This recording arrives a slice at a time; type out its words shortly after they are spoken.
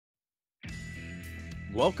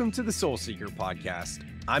Welcome to the Soul Seeker podcast.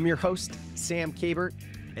 I'm your host, Sam Kabert,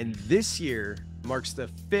 and this year marks the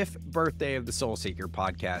 5th birthday of the Soul Seeker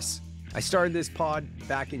podcast. I started this pod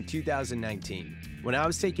back in 2019 when I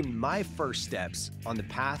was taking my first steps on the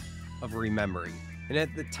path of remembering. And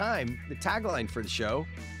at the time, the tagline for the show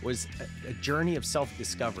was a journey of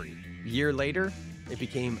self-discovery. A year later, it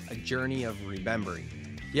became a journey of remembering.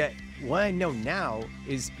 Yet, what I know now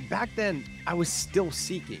is back then I was still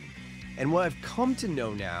seeking. And what I've come to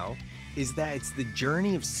know now is that it's the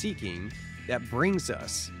journey of seeking that brings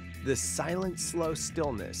us the silent, slow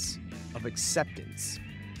stillness of acceptance.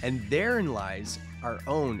 And therein lies our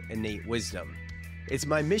own innate wisdom. It's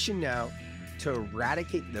my mission now to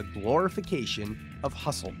eradicate the glorification of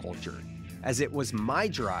hustle culture, as it was my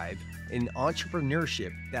drive in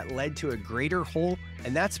entrepreneurship that led to a greater whole.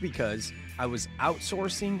 And that's because I was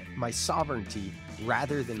outsourcing my sovereignty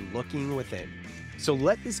rather than looking within. So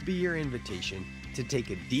let this be your invitation to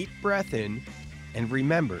take a deep breath in and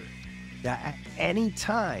remember that at any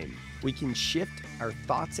time we can shift our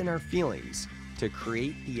thoughts and our feelings to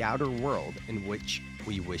create the outer world in which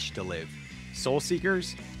we wish to live. Soul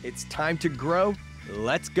Seekers, it's time to grow.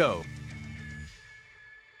 Let's go.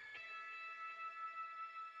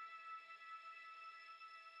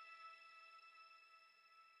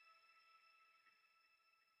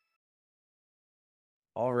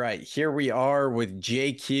 All right, here we are with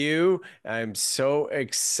JQ. I'm so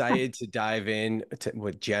excited to dive in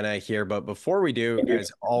with Jenna here. But before we do,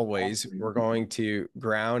 as always, we're going to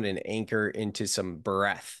ground and anchor into some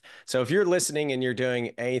breath. So if you're listening and you're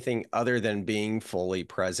doing anything other than being fully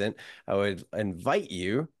present, I would invite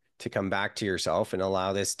you to come back to yourself and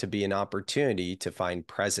allow this to be an opportunity to find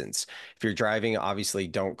presence. If you're driving, obviously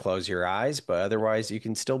don't close your eyes, but otherwise you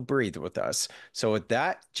can still breathe with us. So with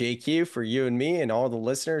that, JQ, for you and me and all the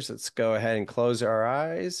listeners, let's go ahead and close our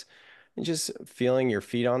eyes and just feeling your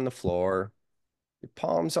feet on the floor, your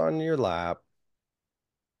palms on your lap,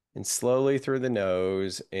 and slowly through the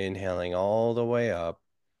nose, inhaling all the way up,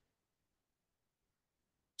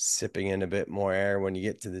 sipping in a bit more air when you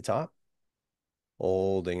get to the top,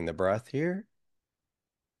 holding the breath here.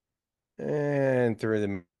 And through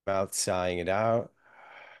the mouth, sighing it out.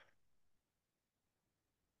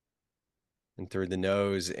 And through the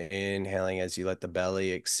nose, inhaling as you let the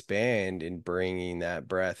belly expand and bringing that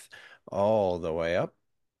breath all the way up.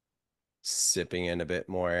 Sipping in a bit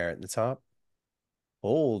more air at the top.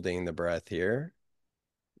 Holding the breath here.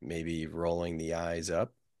 Maybe rolling the eyes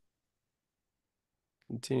up.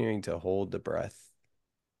 Continuing to hold the breath.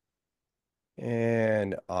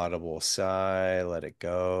 And audible sigh. Let it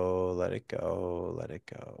go, let it go, let it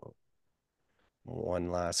go.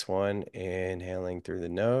 One last one. Inhaling through the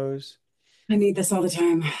nose. I need this all the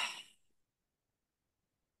time.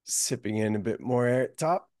 Sipping in a bit more air at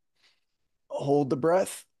top. Hold the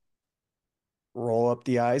breath. Roll up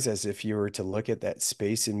the eyes as if you were to look at that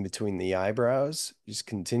space in between the eyebrows. Just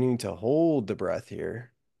continuing to hold the breath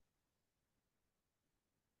here.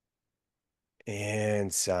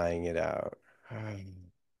 And sighing it out.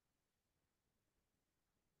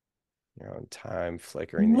 Your own time,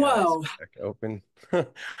 flickering the eyes Whoa. back open.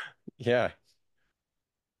 Yeah.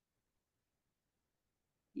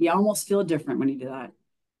 You almost feel different when you do that.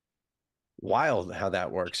 Wild how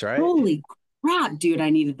that works, right? Holy crap, dude,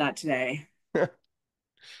 I needed that today.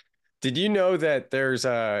 Did you know that there's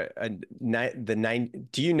the nine?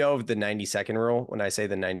 Do you know of the 90-second rule? When I say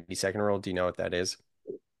the 90-second rule, do you know what that is?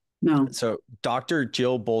 No. So Dr.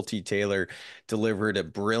 Jill Bolte Taylor delivered a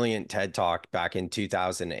brilliant TED Talk back in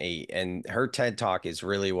 2008, and her TED Talk is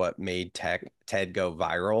really what made TED go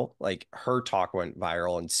viral. Like her talk went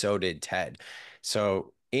viral, and so did TED.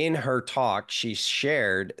 So in her talk, she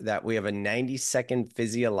shared that we have a 90-second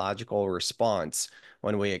physiological response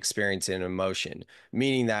when we experience an emotion,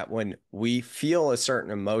 meaning that when we feel a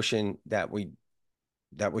certain emotion that we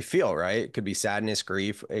feel, right? It could be sadness,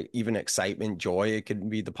 grief, even excitement, joy. It could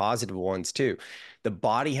be the positive ones too. The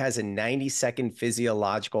body has a 90-second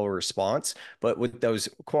physiological response, but with those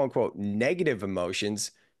quote unquote negative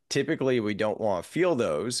emotions, typically we don't want to feel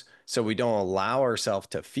those. So we don't allow ourselves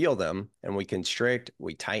to feel them, and we constrict,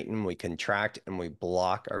 we tighten, we contract, and we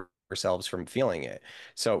block ourselves from feeling it.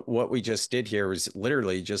 So what we just did here was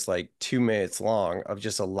literally just like 2 minutes long of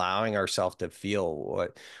just allowing ourselves to feel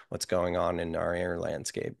what's going on in our inner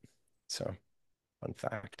landscape. So, fun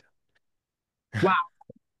fact. Wow.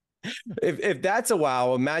 If that's a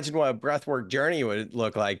wow, imagine what a breathwork journey would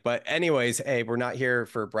look like. But anyways, hey, we're not here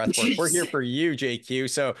for breathwork. We're here for you, JQ.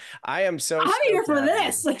 So I am so I'm here stoked to for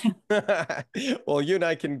have this. you. Well, you and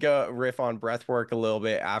I can go riff on breathwork a little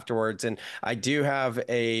bit afterwards. And I do have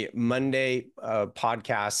a Monday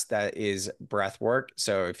podcast that is breathwork.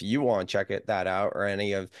 So if you want to check that out, or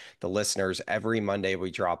any of the listeners, every Monday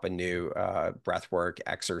we drop a new breathwork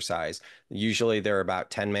exercise. Usually they're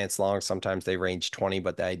about 10 minutes long. Sometimes they range 20,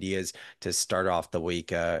 but the idea is to start off the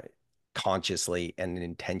week consciously and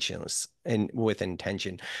intentionless and with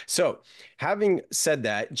intention. So, having said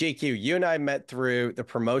that, JQ, you and I met through the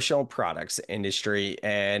promotional products industry,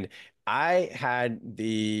 and I had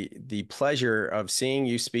the pleasure of seeing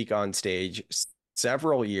you speak on stage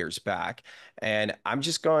several years back. And I'm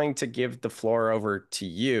just going to give the floor over to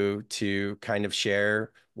you to kind of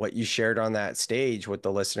share what you shared on that stage with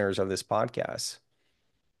the listeners of this podcast.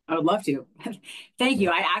 I would love to. Thank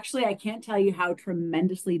you. Yeah. I can't tell you how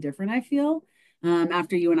tremendously different I feel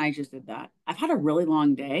after you and I just did that. I've had a really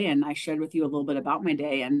long day, and I shared with you a little bit about my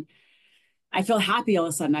day, and I feel happy all of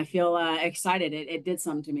a sudden. I feel excited. It did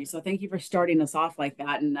something to me. So thank you for starting us off like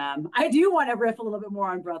that. And I do want to riff a little bit more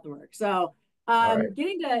on breath work. So All right.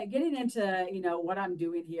 getting into what I'm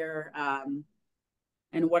doing here,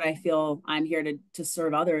 and what I feel I'm here to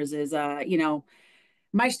serve others is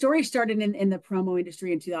my story started in the promo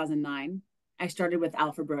industry in 2009. I started with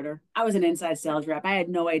Alpha Broder. I was an inside sales rep. I had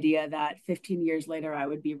no idea that 15 years later I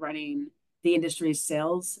would be running the industry's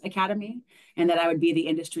sales academy and that I would be the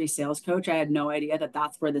industry sales coach. I had no idea that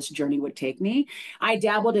that's where this journey would take me. I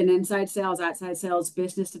dabbled in inside sales, outside sales,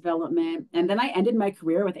 business development, and then I ended my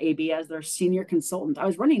career with AB as their senior consultant. I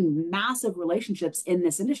was running massive relationships in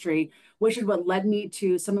this industry, which is what led me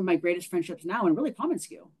to some of my greatest friendships now, and really Common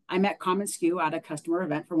Skew. I met Common Skew at a customer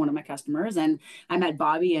event for one of my customers, and I met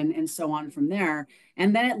Bobby and so on from there.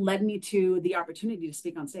 And then it led me to the opportunity to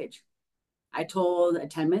speak on stage. I told a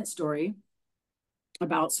 10-minute story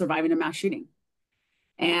about surviving a mass shooting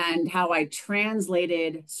and how I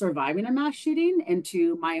translated surviving a mass shooting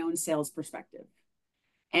into my own sales perspective.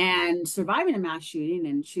 And surviving a mass shooting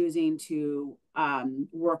and choosing to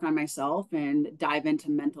work on myself and dive into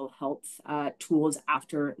mental health tools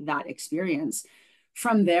after that experience.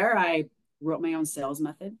 From there, I wrote my own sales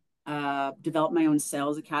method, developed my own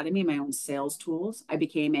sales academy, my own sales tools. I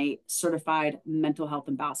became a certified mental health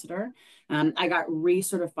ambassador. I got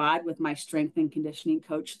recertified with my strength and conditioning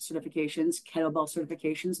coach certifications, kettlebell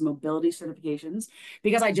certifications, mobility certifications,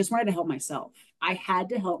 because I just wanted to help myself. I had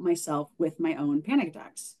to help myself with my own panic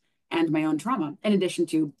attacks and my own trauma, in addition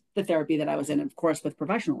to the therapy that I was in, of course, with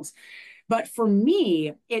professionals. But for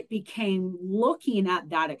me, it became looking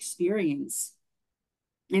at that experience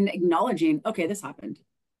and acknowledging, okay, this happened.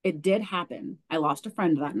 It did happen. I lost a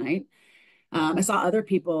friend that night. I saw other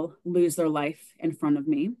people lose their life in front of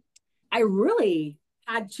me. I really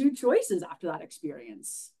had two choices after that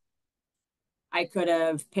experience. I could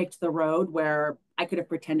have picked the road where I could have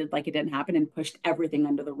pretended like it didn't happen and pushed everything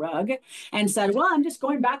under the rug and said, well, I'm just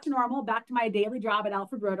going back to normal, back to my daily job at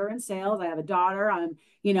Alpha Broder in sales. I have a daughter. I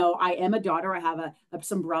am a daughter. I have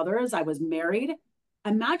some brothers. I was married.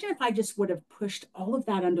 Imagine if I just would have pushed all of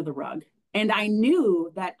that under the rug. And I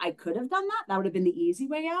knew that I could have done that. That would have been the easy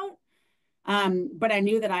way out. But I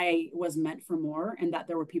knew that I was meant for more and that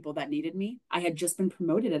there were people that needed me. I had just been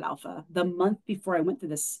promoted at Alpha the month before I went through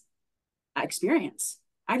this experience.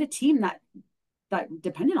 I had a team that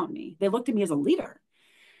depended on me. They looked at me as a leader.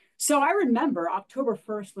 So I remember October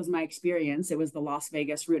 1st was my experience. It was the Las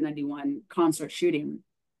Vegas Route 91 concert shooting.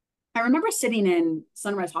 I remember sitting in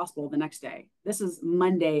Sunrise Hospital the next day. This is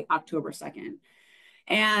Monday, October 2nd.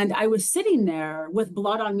 And I was sitting there with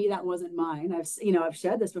blood on me that wasn't mine. I've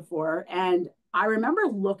shared this before. And I remember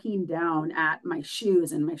looking down at my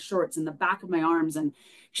shoes and my shorts and the back of my arms and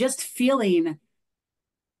just feeling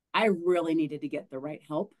I really needed to get the right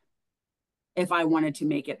help if I wanted to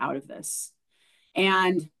make it out of this.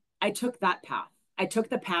 And I took that path. I took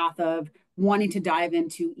the path of wanting to dive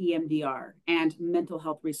into EMDR and mental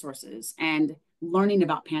health resources and learning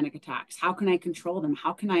about panic attacks. How can I control them?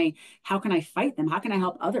 How can I fight them? How can I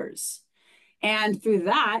help others? And through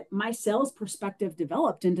that, my sales perspective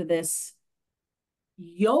developed into this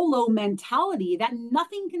YOLO mentality that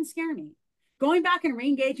nothing can scare me. Going back and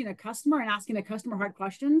re-engaging a customer and asking a customer hard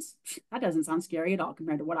questions, that doesn't sound scary at all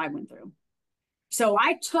compared to what I went through. So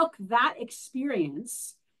I took that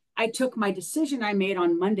experience. I took my decision I made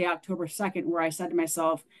on Monday, October 2nd, where I said to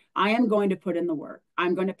myself, I am going to put in the work.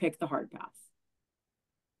 I'm going to pick the hard path.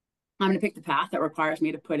 I'm going to pick the path that requires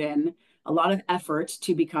me to put in a lot of effort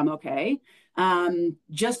to become okay.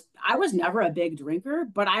 Just I was never a big drinker,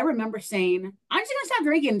 but I remember saying, I'm just gonna stop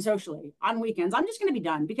drinking socially on weekends. I'm just gonna be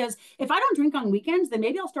done because if I don't drink on weekends, then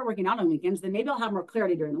maybe I'll start working out on weekends. Then maybe I'll have more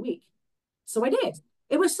clarity during the week. So I did.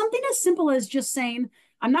 It was something as simple as just saying,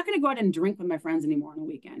 I'm not going to go out and drink with my friends anymore on the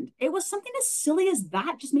weekend. It was something as silly as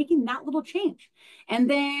that, just making that little change. And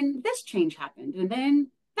then this change happened. And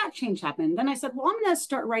then that change happened. Then I said, well, I'm going to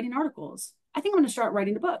start writing articles. I think I'm going to start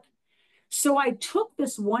writing a book. So I took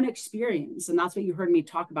this one experience, and that's what you heard me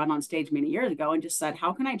talk about on stage many years ago, and just said,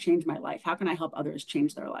 how can I change my life? How can I help others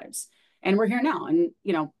change their lives? And we're here now. And,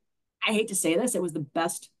 I hate to say this, it was the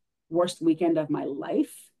best, worst weekend of my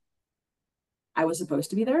life. I was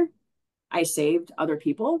supposed to be there. I saved other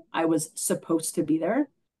people. I was supposed to be there.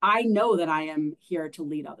 I know that I am here to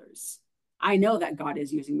lead others. I know that God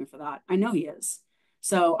is using me for that. I know He is.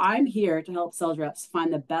 So I'm here to help sales reps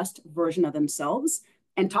find the best version of themselves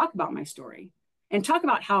and talk about my story and talk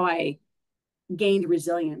about how I gained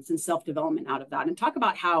resilience and self development out of that and talk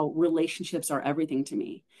about how relationships are everything to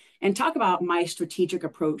me and talk about my strategic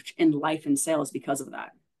approach in life and sales because of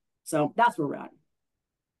that. So that's where we're at.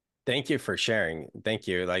 Thank you for sharing. Thank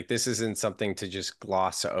you. Like, this isn't something to just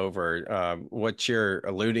gloss over. What you're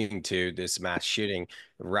alluding to, this mass shooting,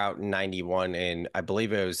 Route 91 in, I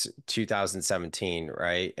believe it was 2017,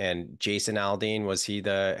 right? And Jason Aldean, was he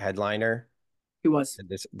the headliner? He was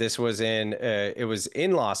This was in it was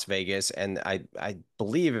in Las Vegas, and I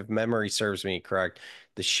believe, if memory serves me correct,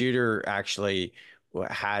 the shooter actually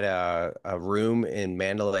had a room in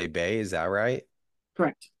Mandalay Bay. Is that right?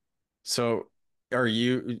 correct. So are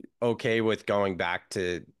you okay with going back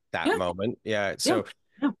to that Yeah, moment? Yeah. yeah, So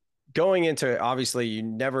yeah. going into it, obviously, you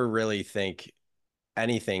never really think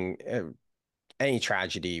anything, any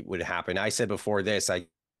tragedy would happen. I said before this, I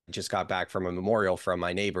just got back from a memorial from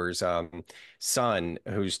my neighbor's son,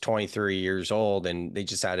 who's 23 years old, and they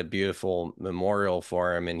just had a beautiful memorial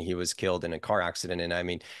for him, and he was killed in a car accident. And I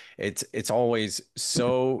mean, it's always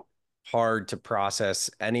so hard to process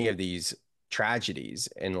any of these tragedies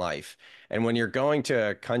in life. And when you're going to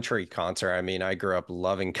a country concert, I mean, I grew up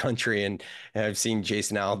loving country, and I've seen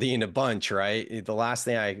Jason Aldean a bunch, right? The last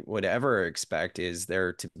thing I would ever expect is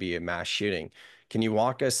there to be a mass shooting. Can you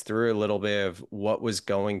walk us through a little bit of what was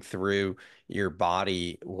going through your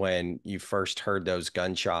body when you first heard those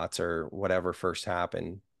gunshots or whatever first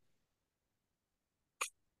happened?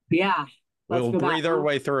 Yeah, let's We'll go back, breathe our huh?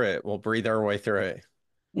 way through it. We'll breathe our way through it.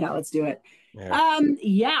 Yeah, let's do it. Yeah.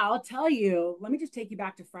 Yeah, I'll tell you. Let me just take you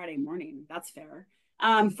back to Friday morning. That's fair.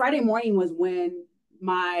 Friday morning was when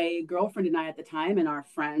my girlfriend and I at the time and our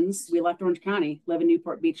friends, we left Orange County, live in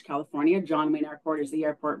Newport Beach, California. John Wayne Airport is the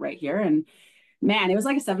airport right here. And man, it was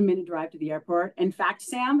like a 7-minute drive to the airport. In fact,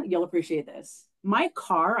 Sam, you'll appreciate this. My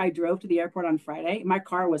car, I drove to the airport on Friday. My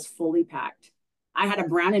car was fully packed. I had a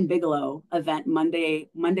Brown and Bigelow event Monday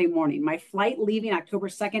morning. My flight leaving October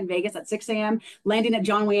 2nd, Vegas at 6 a.m., landing at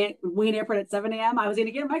John Wayne Airport at 7 a.m. I was going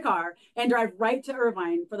to get in my car and drive right to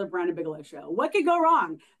Irvine for the Brown and Bigelow show. What could go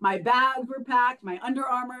wrong? My bags were packed, my Under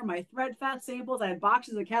Armour, my thread fast samples. I had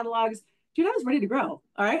boxes of catalogs. Dude, I was ready to grow.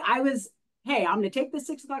 All right. Hey, I'm going to take the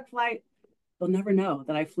 6 o'clock flight. They'll never know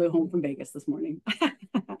that I flew home from Vegas this morning.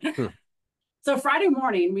 Hmm. So Friday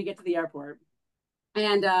morning, we get to the airport.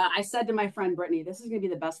 And I said to my friend Brittany, this is going to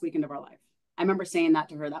be the best weekend of our life. I remember saying that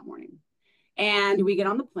to her that morning. And we get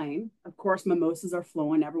on the plane. Of course, mimosas are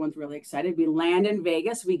flowing. Everyone's really excited. We land in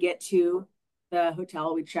Vegas. We get to the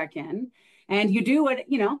hotel. We check in. And you do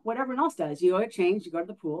what everyone else does. You go get changed. You go to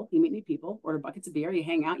the pool. You meet new people. Order buckets of beer. You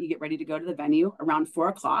hang out. You get ready to go to the venue around 4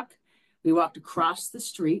 o'clock. We walked across the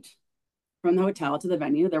street from the hotel to the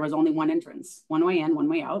venue. There was only one entrance, one way in, one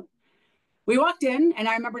way out. We walked in, and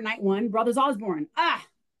I remember night one, Brothers Osborne.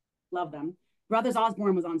 Love them. Brothers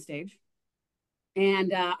Osborne was on stage.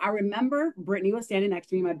 And I remember Brittany was standing next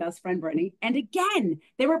to me, my best friend Brittany. And again,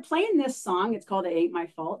 they were playing this song. It's called It Ain't My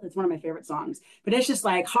Fault. It's one of my favorite songs. But it's just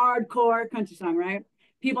like hardcore country song, right?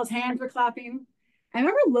 People's hands were clapping. I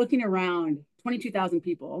remember looking around, 22,000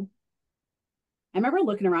 people. I remember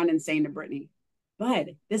looking around and saying to Brittany,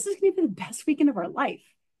 Bud, this is going to be the best weekend of our life.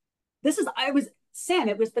 Sam,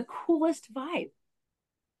 it was the coolest vibe.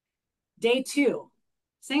 Day two,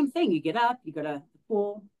 same thing. You get up, you go to the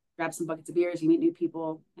pool, grab some buckets of beers, you meet new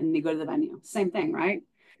people, and you go to the venue. Same thing, right?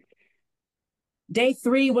 Day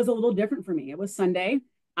three was a little different for me. It was Sunday.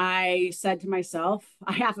 I said to myself,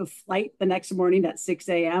 I have a flight the next morning at 6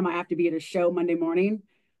 a.m. I have to be at a show Monday morning.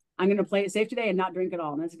 I'm going to play it safe today and not drink at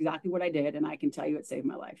all. And that's exactly what I did. And I can tell you it saved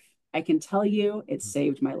my life. I can tell you it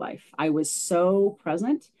saved my life. I was so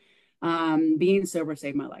present. Being sober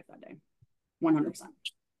saved my life that day, 100%.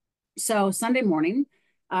 So Sunday morning,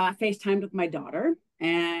 FaceTimed with my daughter,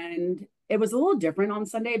 and It was a little different on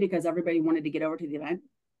Sunday because everybody wanted to get over to the event.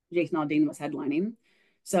 Jason Aldean was headlining.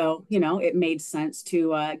 So, it made sense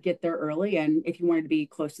to get there early. And if you wanted to be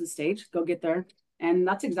close to the stage, go get there. And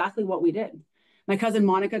that's exactly what we did. My cousin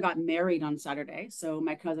Monica got married on Saturday. So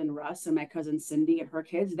my cousin Russ and my cousin Cindy and her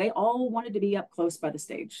kids, they all wanted to be up close by the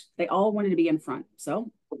stage. They all wanted to be in front. So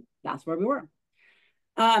that's where we were.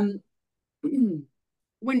 When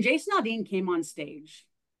Jason Aldean came on stage,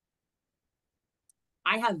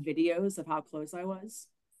 I have videos of how close I was.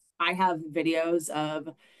 I have videos of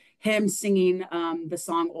him singing the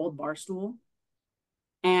song Old Barstool.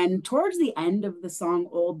 And towards the end of the song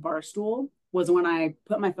Old Barstool was when I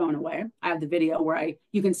put my phone away. I have the video where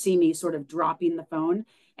you can see me sort of dropping the phone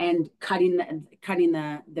and cutting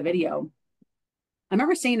the video. I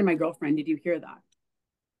remember saying to my girlfriend, "Did you hear that?"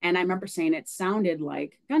 And I remember saying it sounded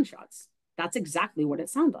like gunshots. That's exactly what it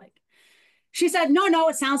sounded like. She said, no,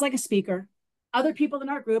 it sounds like a speaker. Other people in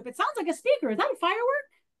our group, it sounds like a speaker. Is that a firework?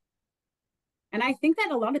 And I think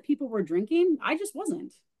that a lot of people were drinking. I just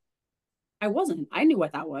wasn't. I wasn't. I knew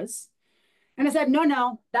what that was. And I said,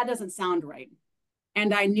 no, that doesn't sound right.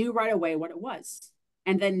 And I knew right away what it was.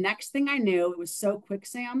 And then next thing I knew, it was so quick,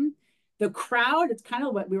 Sam. The crowd, it's kind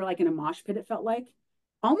of what we were like in a mosh pit, it felt like.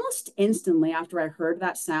 Almost instantly after I heard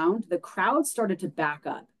that sound, the crowd started to back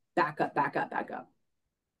up.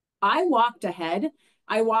 I walked ahead.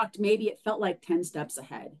 I walked, maybe it felt like 10 steps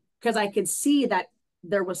ahead because I could see that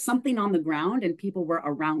there was something on the ground and people were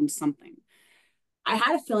around something. I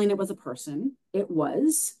had a feeling it was a person. It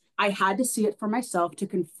was. I had to see it for myself to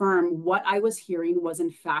confirm what I was hearing was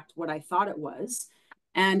in fact what I thought it was.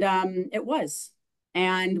 And it was.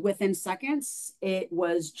 And within seconds, it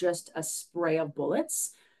was just a spray of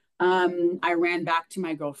bullets. I ran back to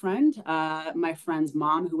my girlfriend, my friend's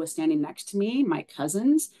mom, who was standing next to me, my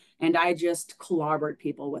cousins, and I just clobbered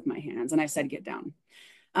people with my hands. And I said, "Get down."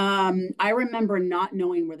 I remember not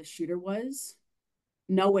knowing where the shooter was.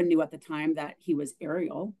 No one knew at the time that he was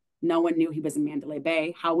Ariel. No one knew he was in Mandalay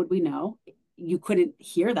Bay. How would we know? You couldn't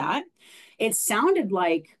hear that. It sounded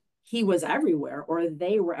like he was everywhere or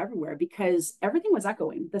they were everywhere because everything was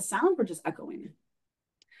echoing. The sounds were just echoing.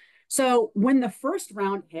 So when the first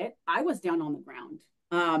round hit, I was down on the ground.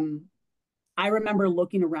 I remember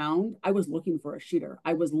looking around. I was looking for a shooter.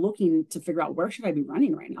 I was looking to figure out, where should I be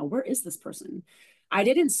running right now? Where is this person? I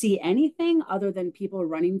didn't see anything other than people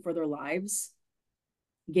running for their lives,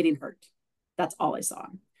 getting hurt. That's all I saw.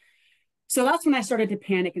 So that's when I started to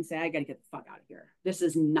panic and say, I got to get the fuck out of here. This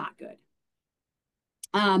is not good.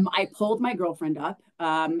 I pulled my girlfriend up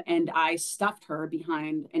and I stuffed her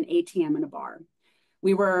behind an ATM in a bar.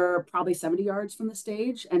 We were probably 70 yards from the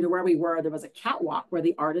stage, and to where we were, there was a catwalk where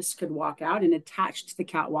the artists could walk out, and attached to the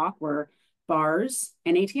catwalk were bars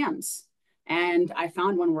and ATMs. And I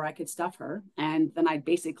found one where I could stuff her, and then I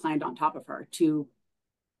basically climbed on top of her to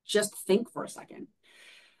just think for a second.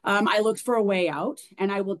 I looked for a way out,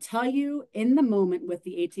 and I will tell you, in the moment with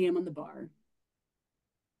the ATM on the bar,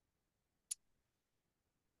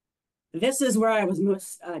 this is where I was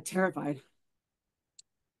most terrified.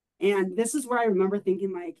 And this is where I remember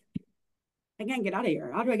thinking, like, I can't get out of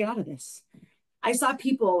here. How do I get out of this? I saw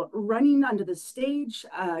people running onto the stage,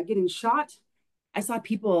 getting shot. I saw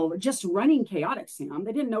people just running chaotic, Sam.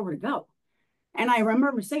 They didn't know where to go. And I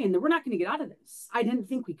remember saying that we're not going to get out of this. I didn't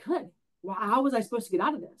think we could. Well, how was I supposed to get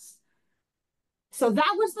out of this? So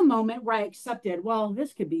that was the moment where I accepted, well,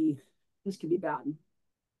 this could be bad.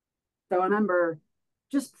 So I remember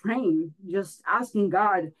just praying, just asking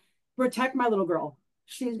God, protect my little girl.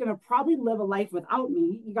 She's going to probably live a life without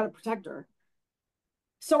me. You got to protect her.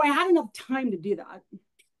 So I had enough time to do that.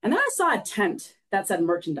 And then I saw a tent that said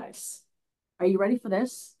merchandise. Are you ready for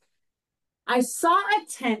this? I saw a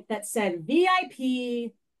tent that said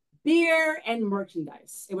VIP, beer, and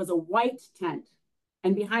merchandise. It was a white tent.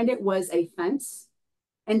 And behind it was a fence.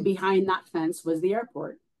 And behind that fence was the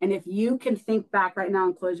airport. And if you can think back right now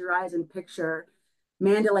and close your eyes and picture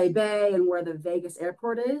Mandalay Bay and where the Vegas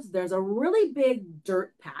airport is, there's a really big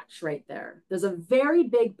dirt patch right there. There's a very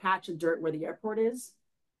big patch of dirt where the airport is.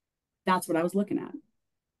 That's what I was looking at.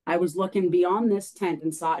 I was looking beyond this tent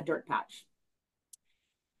and saw a dirt patch.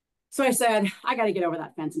 So I said, I got to get over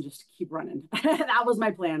that fence and just keep running. That was my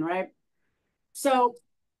plan, right? So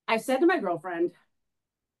I said to my girlfriend,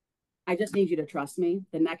 I just need you to trust me.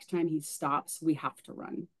 The next time he stops, we have to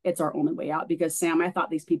run. It's our only way out because, Sam, I thought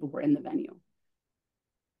these people were in the venue.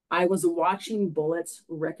 I was watching bullets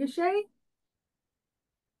ricochet,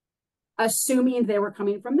 assuming they were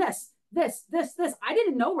coming from this. I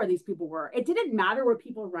didn't know where these people were. It didn't matter where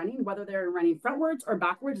people were running, whether they were running frontwards or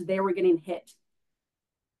backwards, they were getting hit.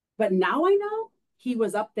 But now I know he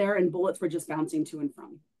was up there and bullets were just bouncing to and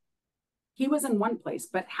from. he was in one place.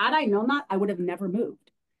 But had I known that, I would have never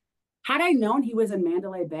moved. Had I known he was in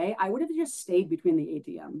Mandalay Bay, I would have just stayed between the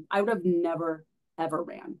ATM. I would have never, ever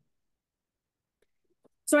ran.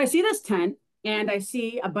 So I see this tent and I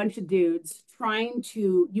see a bunch of dudes trying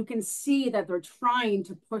to, you can see that they're trying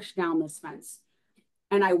to push down this fence.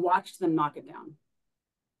 And I watched them knock it down.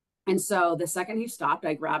 And so the second he stopped,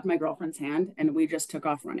 I grabbed my girlfriend's hand and we just took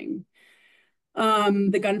off running.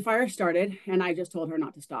 The gunfire started and I just told her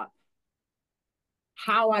not to stop.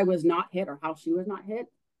 How I was not hit or how she was not hit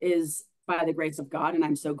is by the grace of God. And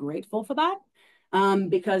I'm so grateful for that.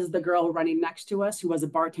 Because the girl running next to us, who was a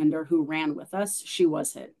bartender who ran with us, she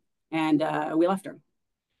was hit and we left her.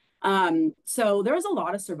 So there's a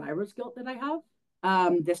lot of survivor's guilt that I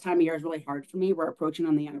have. This time of year is really hard for me. We're approaching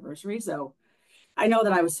on the anniversary. So I know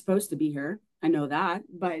that I was supposed to be here. I know that,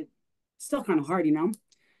 but still kind of hard, you know?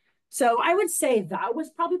 So I would say that was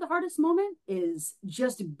probably the hardest moment, is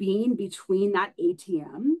just being between that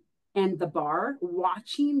ATM and the bar,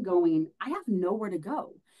 watching, going, I have nowhere to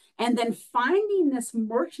go. And then finding this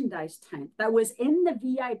merchandise tent that was in the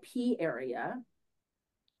VIP area.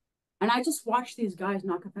 And I just watched these guys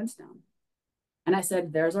knock a fence down. And I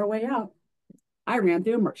said, there's our way out. I ran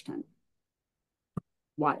through a merch tent.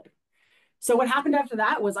 Wild. So what happened after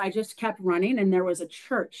that was I just kept running, and there was a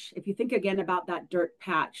church. If you think again about that dirt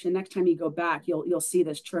patch, the next time you go back, you'll see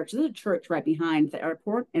this church. There's a church right behind the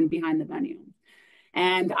airport and behind the venue.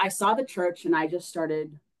 And I saw the church and I just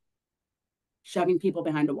started shoving people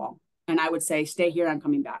behind a wall. And I would say, stay here, I'm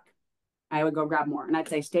coming back. I would go grab more. And I'd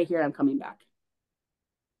say, stay here, I'm coming back.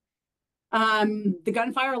 The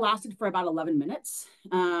gunfire lasted for about 11 minutes.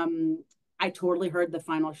 I totally heard the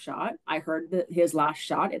final shot. I heard his last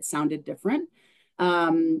shot. It sounded different.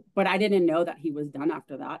 But I didn't know that he was done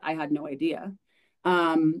after that. I had no idea.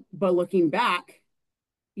 But looking back,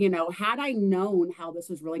 you know, had I known how this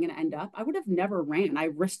was really going to end up, I would have never ran. I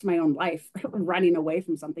risked my own life running away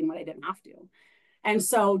from something that I didn't have to. And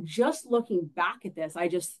so just looking back at this, I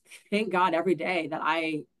just thank God every day that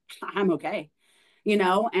I'm okay, you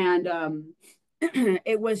know, and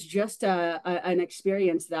it was just an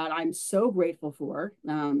experience that I'm so grateful for.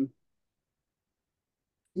 Made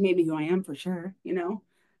me who I am for sure, you know,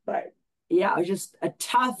 but yeah, it was just a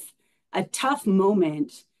tough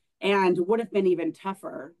moment, and would have been even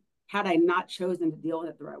tougher had I not chosen to deal with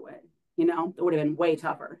it the right way. You know, it would have been way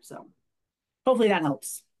tougher. So hopefully that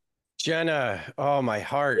helps. Jenna, oh, my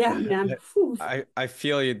heart. Yeah, man. Whew. I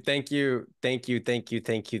feel you. Thank you. Thank you. Thank you.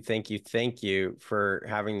 Thank you. Thank you. Thank you for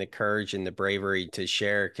having the courage and the bravery to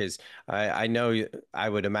share. Because I know I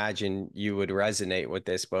would imagine you would resonate with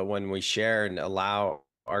this, but when we share and allow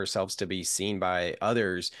ourselves to be seen by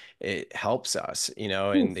others, it helps us, you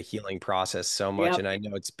know, in Oof. the healing process so much. Yep. And I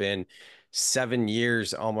know it's been 7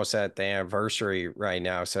 years almost at the anniversary right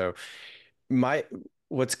now. So my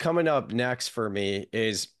what's coming up next for me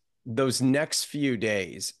is those next few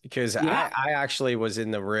days, because Yeah. I actually was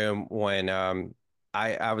in the room when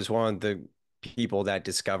I was one of the people that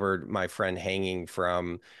discovered my friend hanging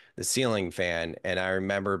from the ceiling fan, and I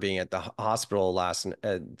remember being at the hospital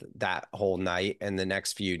that whole night and the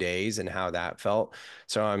next few days and how that felt.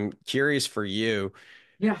 So I'm curious for you,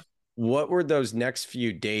 Yeah. what were those next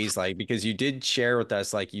few days like? Because you did share with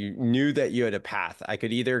us, like, you knew that you had a path. I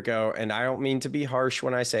could either go, and I don't mean to be harsh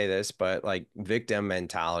when I say this, but like victim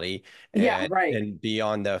mentality Yeah. Right. and be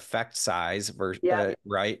on the effect size, Yeah.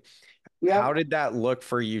 right? Yep. How did that look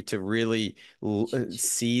for you to really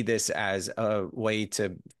see this as a way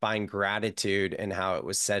to find gratitude and how it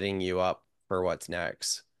was setting you up for what's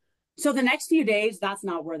next? So the next few days, that's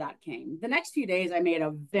not where that came. The next few days, I made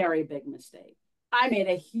a very big mistake. I made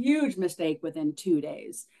a huge mistake within 2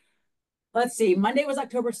 days. Let's see. Monday was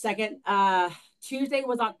October 2nd. Tuesday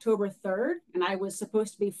was October 3rd. And I was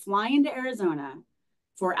supposed to be flying to Arizona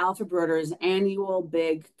for Alpha Broder's annual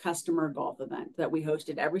big customer golf event that we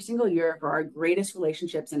hosted every single year for our greatest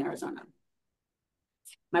relationships in Arizona.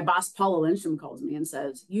 My boss, Paula Lindstrom, calls me and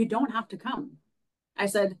says, you don't have to come. I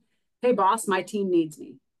said, hey, boss, my team needs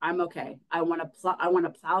me. I'm okay. I want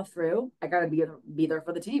to plow through. I got to be there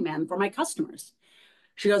for the team and for my customers.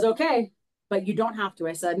 She goes, okay, but you don't have to.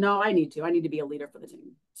 I said, no, I need to. I need to be a leader for the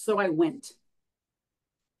team. So I went.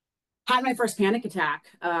 Had my first panic attack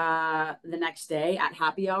the next day at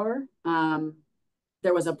happy hour.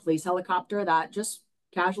 There was a police helicopter that just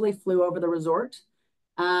casually flew over the resort.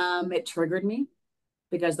 It triggered me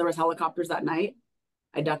because there was helicopters that night.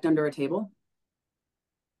 I ducked under a table.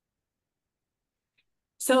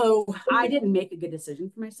 So I didn't make a good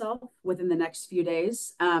decision for myself within the next few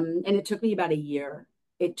days. And it took me about a year.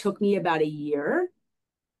 It took me about a year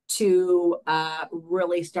to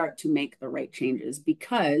really start to make the right changes,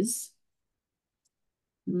 because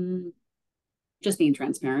Mm, just being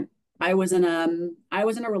transparent. I was in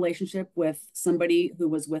a relationship with somebody who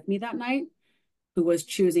was with me that night who was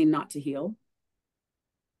choosing not to heal.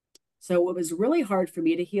 So it was really hard for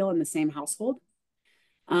me to heal in the same household.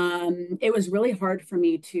 It was really hard for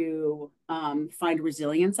me to find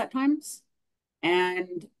resilience at times.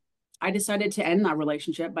 And I decided to end that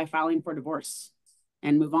relationship by filing for divorce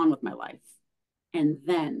and move on with my life. And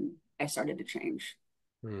then I started to change.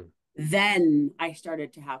 Mm. Then I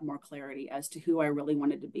started to have more clarity as to who I really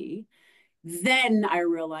wanted to be. Then I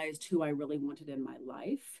realized who I really wanted in my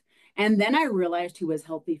life. And then I realized who was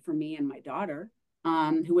healthy for me and my daughter,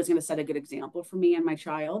 who was going to set a good example for me and my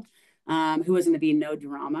child, who was going to be no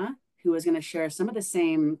drama, who was going to share some of the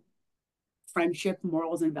same friendship,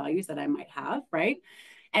 morals, and values that I might have, right?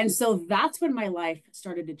 And so that's when my life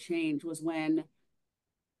started to change, was when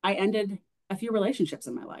I ended a few relationships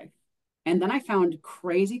in my life. And then I found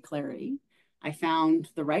crazy clarity. I found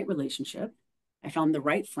the right relationship. I found the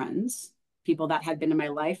right friends, people that had been in my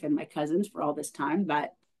life and my cousins for all this time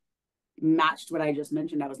that matched what I just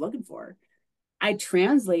mentioned I was looking for. I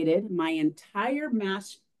translated my entire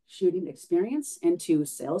mass shooting experience into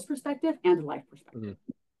sales perspective and life perspective. Mm.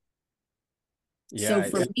 So Yeah.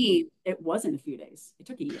 for me, it wasn't a few days. It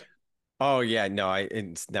took a year. Oh yeah, no,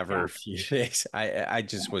 it's never Yeah. a few days. I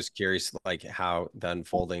just was curious like how the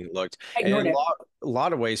unfolding looked. I And ignored in it. a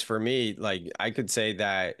lot of ways for me, like I could say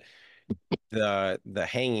that the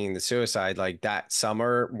hanging, the suicide, like that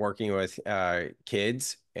summer working with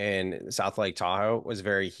kids in South Lake Tahoe was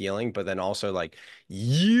very healing. But then also like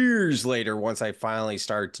years later, once I finally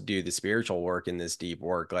started to do the spiritual work and this deep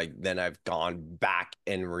work, like then I've gone back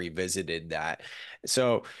and revisited that.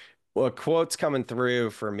 So well, quotes coming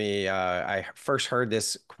through for me. I first heard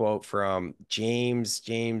this quote from James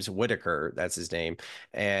Whitaker. That's his name.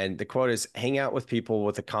 And the quote is, hang out with people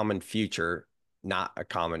with a common future, not a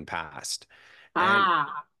common past. And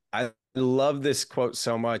Ah, I love this quote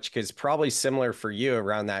so much because probably similar for you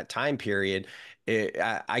around that time period.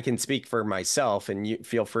 I can speak for myself and you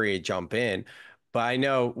feel free to jump in. But I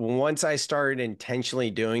know once I started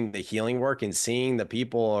intentionally doing the healing work and seeing the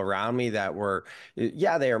people around me that were,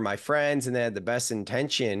 yeah, they are my friends and they had the best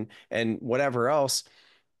intention and whatever else,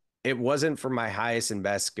 it wasn't for my highest and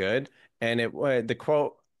best good. And the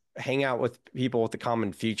quote, hang out with people with a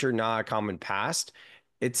common future, not a common past.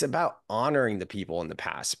 It's about honoring the people in the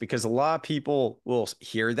past because a lot of people will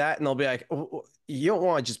hear that and they'll be like, oh, you don't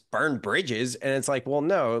want to just burn bridges. And it's like, well,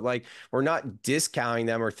 no, like we're not discounting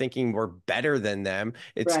them or thinking we're better than them.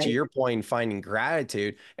 It's to right. your point, finding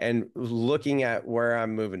gratitude and looking at where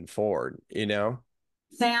I'm moving forward, you know?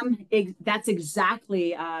 Sam, that's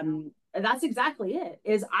exactly it.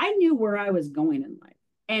 Is I knew where I was going in life.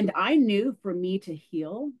 And I knew for me to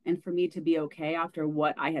heal and for me to be okay after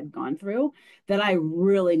what I had gone through, that I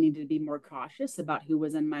really needed to be more cautious about who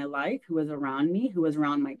was in my life, who was around me, who was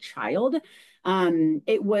around my child.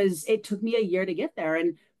 It took me a year to get there.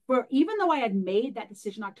 And for even though I had made that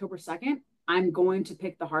decision October 2nd, I'm going to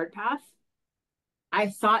pick the hard path. I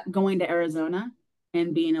thought going to Arizona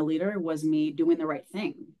and being a leader was me doing the right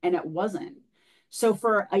thing, and it wasn't. So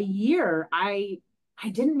for a year, I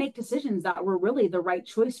didn't make decisions that were really the right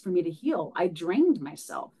choice for me to heal. I drained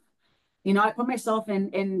myself. I put myself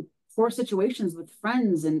in poor situations with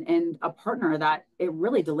friends and a partner that it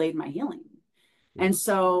really delayed my healing. And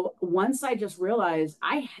so once I just realized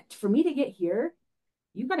for me to get here,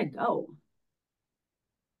 you got to go.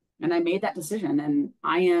 And I made that decision, and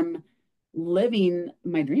I am living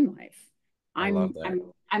my dream life. I I'm love that. I'm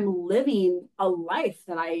I'm living a life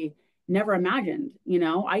that I never imagined.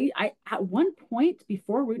 I at one point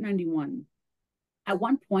before Route 91, at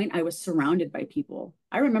one point I was surrounded by people.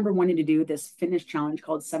 I remember wanting to do this fitness challenge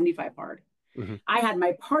called 75 hard. Mhm. I had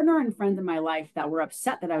my partner and friends in my life that were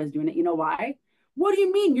upset that I was doing it. You know why? What do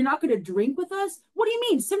you mean you're not going to drink with us? What do you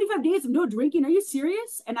mean 75 days of no drinking? Are you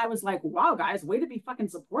serious? And I was like, wow, guys, way to be fucking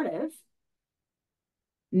supportive.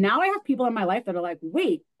 Now I have people in my life that are like,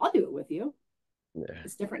 wait, I'll do it with you. Yeah.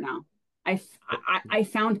 It's different now. I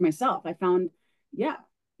found myself. I found, yeah,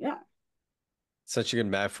 yeah. Such a good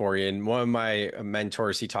metaphor. And one of my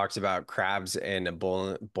mentors, he talks about crabs in a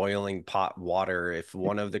boiling pot water. If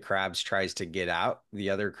one of the crabs tries to get out, the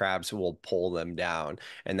other crabs will pull them down.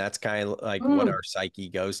 And that's kind of like what Mm, our psyche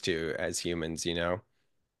goes to as humans, you know?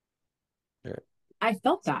 Yeah, I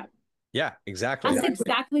felt that. yeah, exactly. That's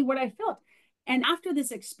exactly what I felt. And after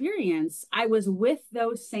this experience, I was with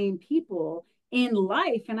those same people in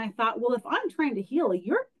life, and I thought, well, if I'm trying to heal,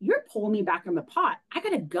 you're pulling me back in the pot. I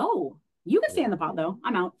gotta go. You can stay in the pot though.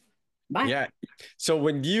 I'm out. Bye. Yeah. So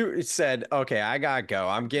when you said, okay, I gotta go,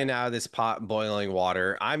 I'm getting out of this pot boiling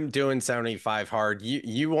water, I'm doing 75 hard,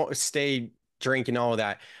 you won't stay drinking all of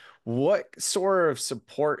that. What sort of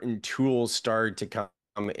support and tools started to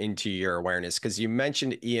come into your awareness? Because you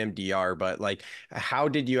mentioned EMDR, but like, how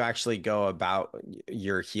did you actually go about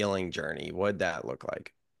your healing journey? What'd that look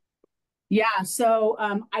like? Yeah, so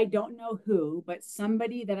I don't know who, but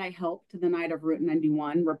somebody that I helped the night of Route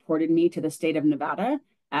 91 reported me to the state of Nevada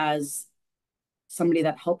as somebody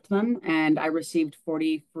that helped them, and I received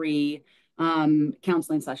 40 free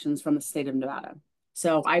counseling sessions from the state of Nevada.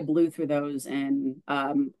 So I blew through those in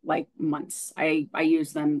like months. I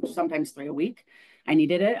used them sometimes 3 a week. I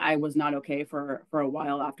needed it. I was not okay for a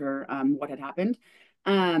while after what had happened.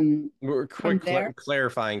 From Quick there,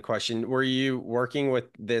 clarifying question. Were you working with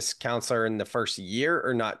this counselor in the first year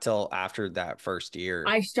or not till after that first year?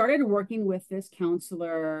 I started working with this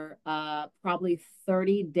counselor probably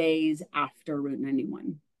 30 days after Route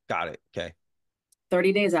 91. Got it. Okay.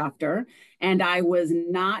 30 days after, and I was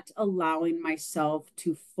not allowing myself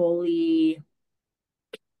to fully,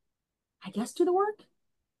 I guess, do the work.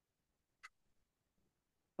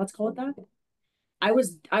 Let's call it that. I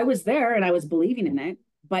was there and I was believing in it,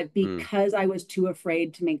 but Mm, because I was too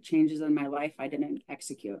afraid to make changes in my life, I didn't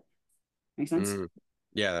execute. Make sense? mm.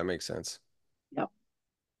 Yeah, that makes sense. Yep.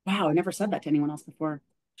 Wow, I never said that to anyone else before.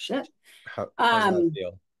 Shit. How's that Um,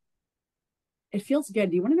 feel? it feels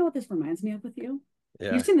good. Do you want to know what this reminds me of with you?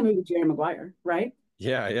 You've Yeah. seen the movie Jerry Maguire, right?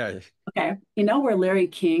 Yeah, yeah. Okay. You know where Larry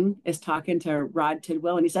King is talking to Rod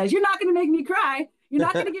Tidwell and he says, "You're not going to make me cry. You're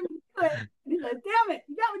not going to get me to do it." And he says, "Damn it,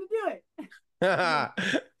 you got me to do it." And then,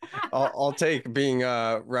 I'll take being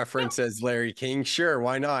referenced as Larry King. Sure,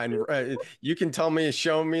 why not? And you can tell me,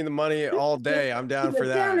 show me the money all day. I'm he down for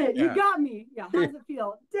said, "Damn that. it, you Yeah. got me." Yeah, how does it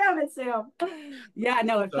feel? Damn it, Sam. Yeah,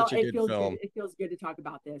 no, Such a it good feels good. film. It feels good to talk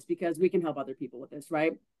about this because we can help other people with this,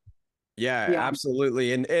 right? Yeah, Yeah.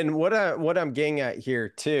 absolutely. And what I'm getting at here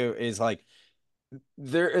too is like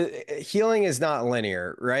there healing is not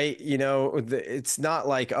linear, right? It's not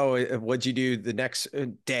like, oh, what'd you do the next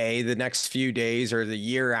day, the next few days, or the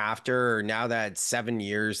year after, or now that it's 7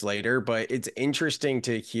 years later. But it's interesting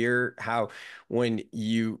to hear how when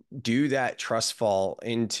you do that trust fall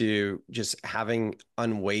into just having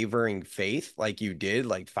unwavering faith, like you did,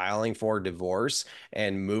 like filing for divorce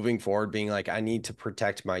and moving forward, being like, I need to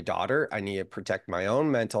protect my daughter, I need to protect my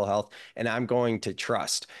own mental health, and I'm going to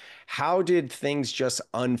trust. How did things just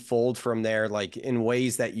unfold from there, like in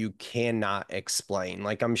ways that you cannot explain?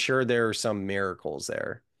 Like, I'm sure there are some miracles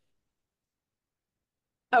there.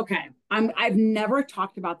 Okay. I've never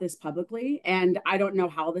talked about this publicly and I don't know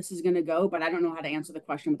how this is going to go, but I don't know how to answer the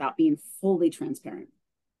question without being fully transparent.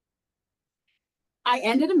 I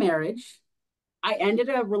ended a marriage. I ended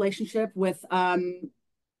a relationship with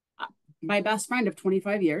my best friend of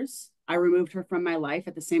 25 years. I removed her from my life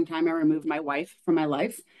at the same time I removed my wife from my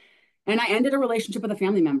life. And I ended a relationship with a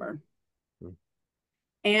family member.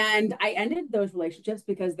 And I ended those relationships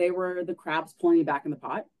because they were the crabs pulling me back in the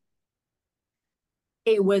pot.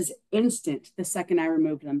 It was instant the second I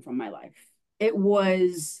removed them from my life. It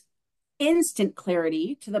was instant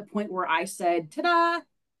clarity to the point where I said, ta da,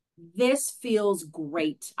 this feels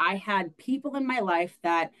great. I had people in my life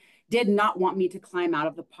that did not want me to climb out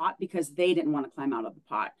of the pot because they didn't want to climb out of the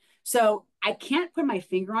pot. So I can't put my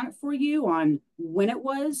finger on it for you on when it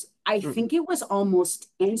was. I Mm. think it was almost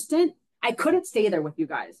instant. I couldn't stay there with you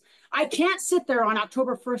guys. I can't sit there on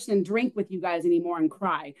October 1st and drink with you guys anymore and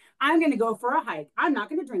cry. I'm going to go for a hike. I'm not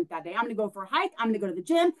going to drink that day. I'm going to go for a hike. I'm going to go to the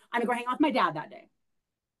gym. I'm going to go hang out with my dad that day.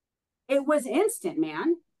 It was instant,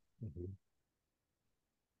 man. Mhm.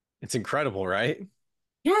 It's incredible, right?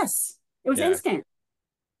 Yes, it was Yeah. instant.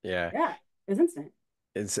 Yeah. Yeah, it was instant.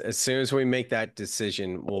 It's as soon as we make that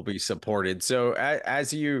decision, we'll be supported. So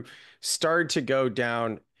as you start to go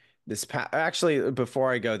down this path, actually,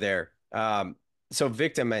 before I go there, so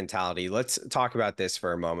victim mentality, let's talk about this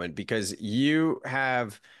for a moment because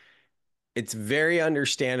it's very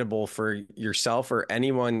understandable for yourself or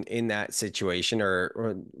anyone in that situation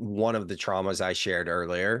or one of the traumas I shared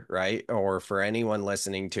earlier, right? Or for anyone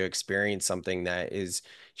listening to experience something that is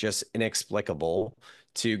just inexplicable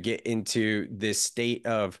to get into this state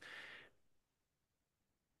of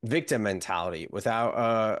victim mentality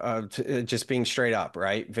without just being straight up,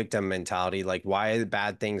 right? Victim mentality, like why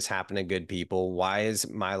bad things happen to good people? Why is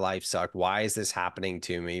my life suck? Why is this happening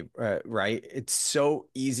to me? Right? It's so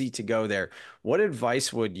easy to go there. What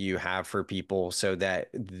advice would you have for people so that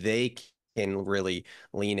they can really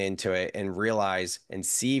lean into it and realize and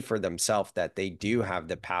see for themselves that they do have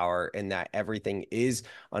the power and that everything is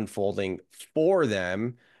unfolding for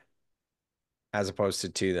them as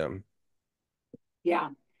opposed to them? Yeah.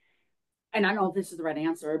 And I don't know if this is the right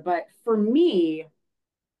answer, but for me,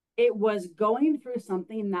 it was going through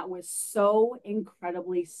something that was so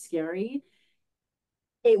incredibly scary.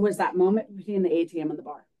 It was that moment between the ATM and the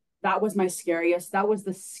bar. That was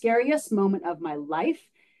the scariest moment of my life.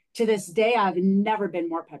 To this day, I've never been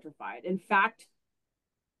more petrified. In fact,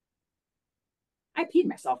 I peed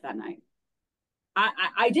myself that night.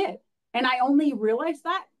 I did. And I only realized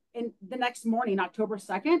that in the next morning, October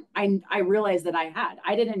 2nd, I realized that I had.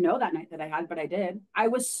 I didn't know that night that I had, but I did. I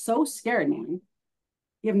was so scared, man.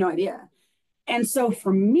 You have no idea. And so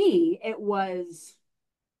for me, it was,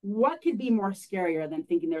 what could be more scarier than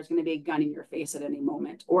thinking there's going to be a gun in your face at any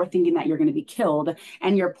moment, or thinking that you're going to be killed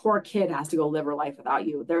and your poor kid has to go live her life without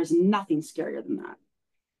you? There's nothing scarier than that.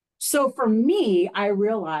 So for me, I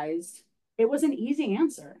realized it was an easy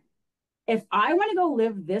answer. If I want to go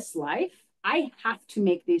live this life, I have to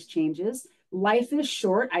make these changes. Life is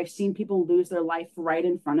short. I've seen people lose their life right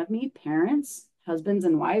in front of me, parents, husbands,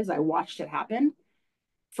 and wives. I watched it happen.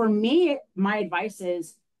 For me, my advice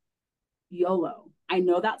is YOLO. I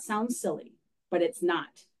know that sounds silly, but it's not.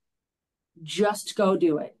 Just go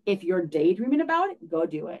do it. If you're daydreaming about it, go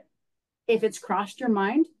do it. If it's crossed your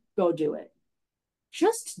mind, go do it.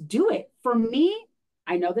 Just do it. For me,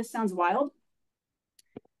 I know this sounds wild.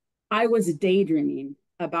 I was daydreaming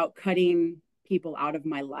about cutting people out of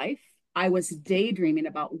my life. I was daydreaming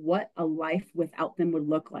about what a life without them would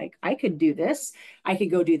look like. I could do this. I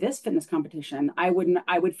could go do this fitness competition. I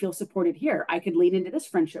would feel supported here. I could lean into this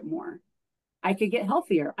friendship more. I could get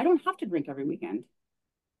healthier. I don't have to drink every weekend.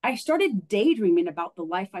 I started daydreaming about the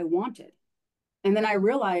life I wanted. And then I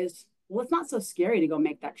realized, well, it's not so scary to go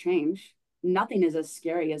make that change. Nothing is as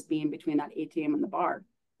scary as being between that ATM and the bar.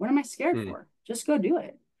 What am I scared for? Just go do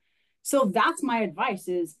it. So that's my advice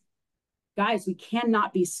is, guys, we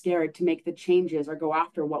cannot be scared to make the changes or go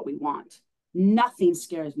after what we want. Nothing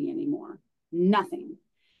scares me anymore. Nothing.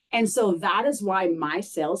 And so that is why my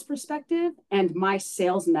sales perspective and my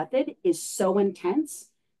sales method is so intense.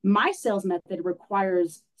 My sales method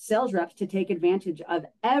requires sales reps to take advantage of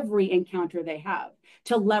every encounter they have,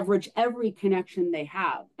 to leverage every connection they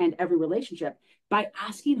have and every relationship by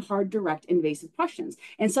asking hard, direct, invasive questions.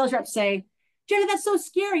 And sales reps say, Jenna, that's so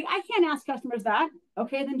scary. I can't ask customers that.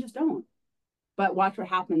 Okay, then just don't. But watch what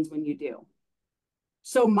happens when you do.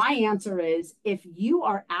 So my answer is, if you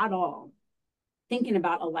are at all thinking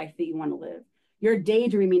about a life that you want to live, you're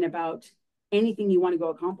daydreaming about anything you want to go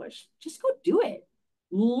accomplish, just go do it.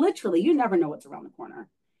 Literally, you never know what's around the corner.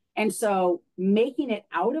 And so making it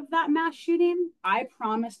out of that mass shooting, I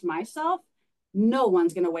promised myself, no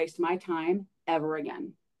one's going to waste my time ever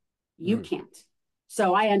again. You can't.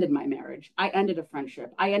 So I ended my marriage. I ended a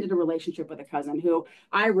friendship. I ended a relationship with a cousin who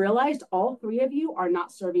I realized all three of you are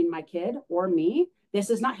not serving my kid or me. This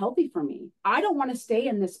is not healthy for me. I don't want to stay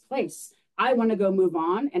in this place. I want to go move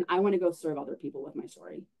on and I want to go serve other people with my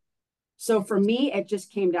story. So for me, it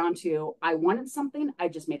just came down to, I wanted something, I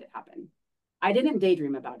just made it happen. I didn't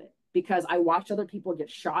daydream about it because I watched other people get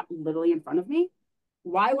shot literally in front of me.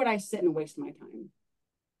 Why would I sit and waste my time?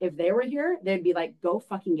 If they were here, they'd be like, go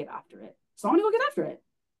fucking get after it. So I'm gonna go get after it.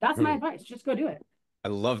 That's my advice. Just go do it. I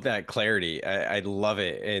love that clarity. I love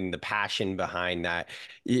it and the passion behind that.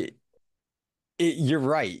 You're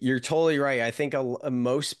right. You're totally right. I think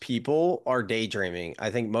most people are daydreaming. I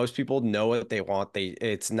think most people know what they want.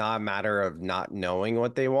 It's not a matter of not knowing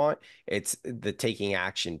what they want. It's the taking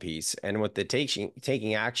action piece. And with the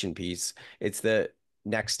taking action piece, it's the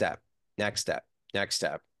next step, next step, next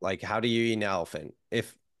step. Like, how do you eat an elephant?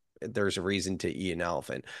 If there's a reason to eat an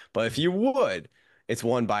elephant, but if you would, it's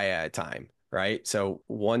one bite at a time. Right. So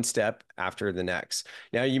one step after the next.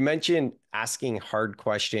 Now, you mentioned asking hard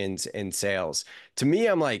questions in sales. To me,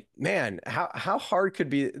 I'm like, man, how hard could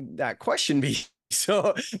be that question be?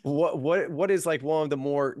 So what is like one of the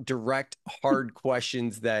more direct, hard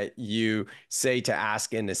questions that you say to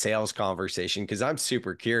ask in a sales conversation? Because I'm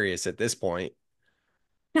super curious at this point.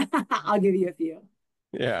 I'll give you a few.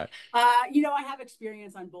 Yeah. I have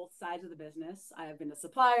experience on both sides of the business. I've been a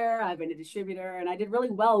supplier, I've been a distributor, and I did really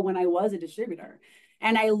well when I was a distributor.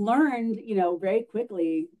 And I learned, very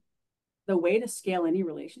quickly the way to scale any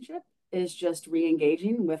relationship is just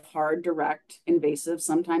re-engaging with hard, direct, invasive,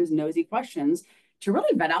 sometimes nosy questions to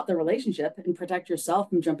really vet out the relationship and protect yourself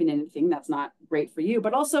from jumping into anything that's not great for you,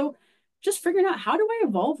 but also just figuring out, how do I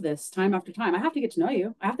evolve this time after time? I have to get to know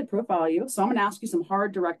you. I have to profile you. So I'm going to ask you some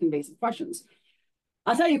hard, direct, invasive questions.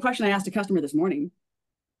 I'll tell you a question I asked a customer this morning.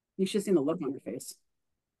 You should have seen the look on her face,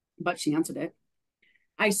 but she answered it.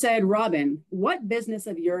 I said, Robin, what business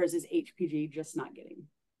of yours is HPG just not getting?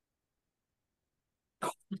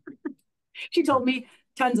 She told me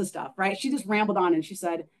tons of stuff, right? She just rambled on and she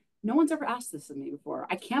said, no one's ever asked this of me before.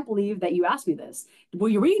 I can't believe that you asked me this. Were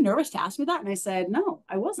you really nervous to ask me that? And I said, no,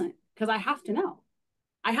 I wasn't, because I have to know.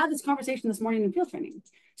 I had this conversation this morning in field training.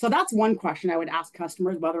 So that's one question I would ask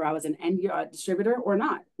customers, whether I was an end distributor or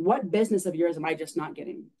not. What business of yours am I just not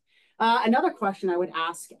getting? Another question I would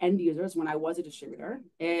ask end users when I was a distributor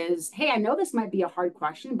is, hey, I know this might be a hard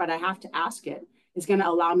question, but I have to ask it. It's going to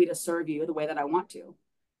allow me to serve you the way that I want to.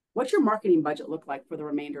 What's your marketing budget look like for the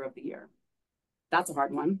remainder of the year? That's a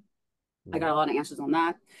hard one. I got a lot of answers on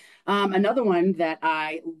that. Another one that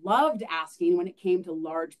I loved asking when it came to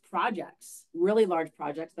large projects, really large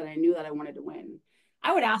projects that I knew that I wanted to win.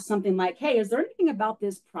 I would ask something like, hey, is there anything about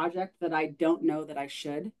this project that I don't know that I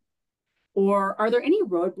should? Or are there any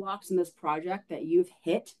roadblocks in this project that you've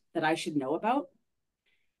hit that I should know about?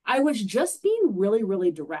 I was just being really,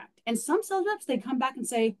 really direct. And some sales reps, they come back and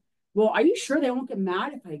say, well, are you sure they won't get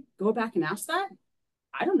mad if I go back and ask that?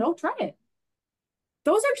 I don't know, try it.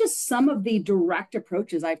 Those are just some of the direct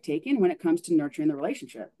approaches I've taken when it comes to nurturing the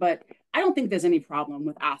relationship. But I don't think there's any problem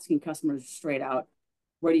with asking customers straight out,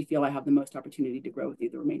 where do you feel I have the most opportunity to grow with you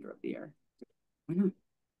the remainder of the year? Why not?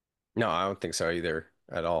 No, I don't think so either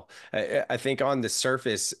at all. I think on the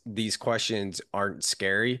surface, these questions aren't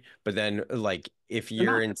scary, but then like if They're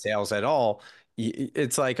you're not. in sales at all,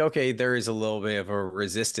 it's like, okay, there is a little bit of a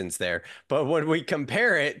resistance there. But when we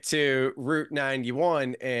compare it to Route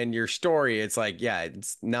 91 and your story, it's like, yeah,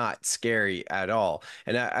 it's not scary at all.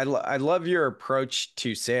 And I love your approach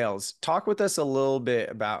to sales. Talk with us a little bit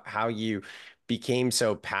about how you became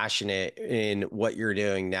so passionate in what you're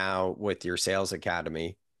doing now with your sales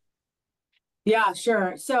academy. Yeah,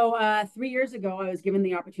 sure. So 3 years ago, I was given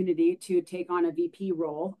the opportunity to take on a VP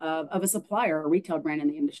role of a supplier, a retail brand in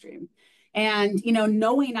the industry. And,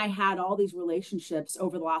 knowing I had all these relationships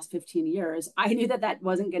over the last 15 years, I knew that that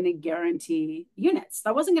wasn't going to guarantee units.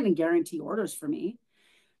 That wasn't going to guarantee orders for me.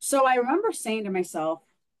 So I remember saying to myself,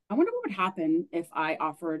 I wonder what would happen if I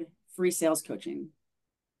offered free sales coaching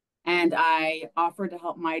and I offered to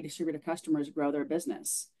help my distributor customers grow their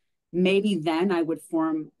business. Maybe then I would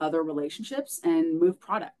form other relationships and move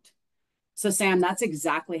product. So Sam, that's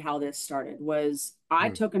exactly how this started. Was I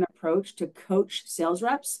Hmm. took an approach to coach sales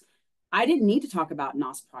reps. I didn't need to talk about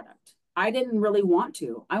NOS product. I didn't really want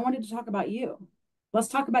to. I wanted to talk about you. Let's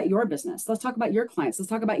talk about your business. Let's talk about your clients. Let's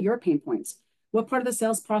talk about your pain points. What part of the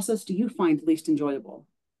sales process do you find least enjoyable?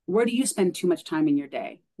 Where do you spend too much time in your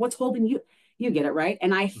day? What's holding you? You get it, right?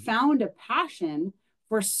 And I found a passion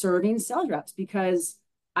for serving sales reps because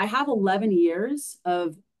I have 11 years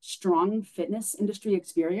of strong fitness industry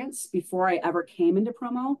experience. Before I ever came into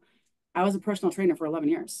promo, I was a personal trainer for 11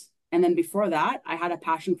 years. And then before that, I had a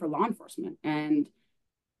passion for law enforcement and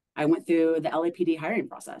I went through the LAPD hiring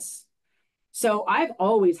process. So I've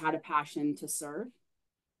always had a passion to serve.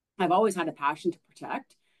 I've always had a passion to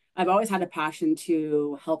protect. I've always had a passion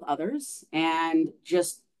to help others. And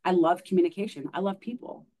just, I love communication. I love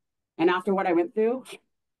people. And after what I went through,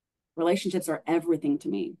 relationships are everything to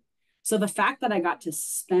me. So the fact that I got to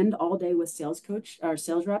spend all day with sales coach or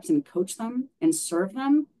sales reps and coach them and serve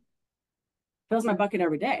them fills my bucket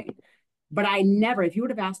every day. But I never, if you would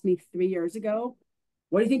have asked me 3 years ago,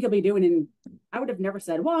 what do you think you'll be doing? And I would have never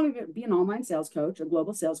said, well, I'm going to be an online sales coach, a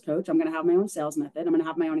global sales coach. I'm going to have my own sales method. I'm going to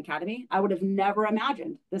have my own academy. I would have never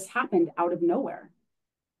imagined this happened out of nowhere.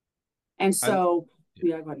 And I, so,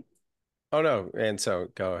 yeah, go ahead. oh no. And so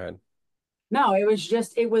go ahead. No, it was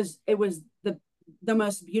just it was the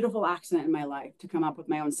most beautiful accident in my life to come up with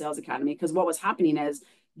my own sales academy, because what was happening is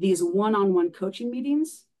these one-on-one coaching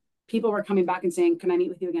meetings, people were coming back and saying, "Can I meet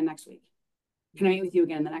with you again next week? Can I meet with you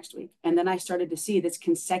again the next week?" And then I started to see this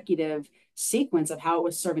consecutive sequence of how it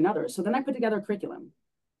was serving others. So then I put together a curriculum.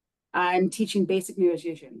 I'm teaching basic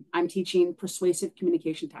negotiation. I'm teaching persuasive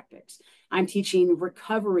communication tactics. I'm teaching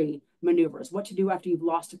recovery maneuvers, what to do after you've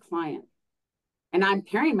lost a client. And I'm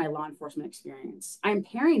pairing my law enforcement experience. I'm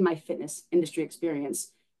pairing my fitness industry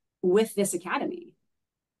experience with this academy.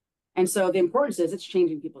 And so the importance is it's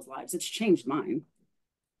changing people's lives. It's changed mine.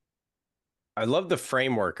 I love the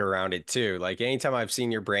framework around it too. Like anytime I've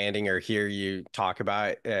seen your branding or hear you talk about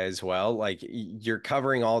it as well, like you're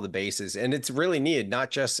covering all the bases and it's really needed,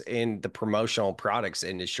 not just in the promotional products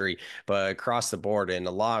industry, but across the board. And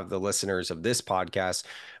a lot of the listeners of this podcast,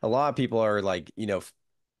 a lot of people are like,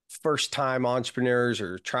 first time entrepreneurs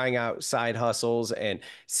or trying out side hustles and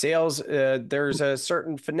sales, there's a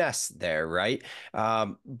certain finesse there, right?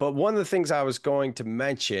 But one of the things I was going to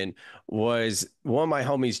mention was one of my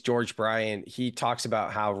homies, George Bryant, he talks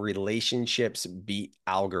about how relationships beat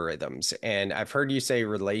algorithms. And I've heard you say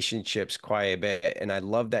relationships quite a bit. And I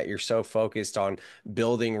love that you're so focused on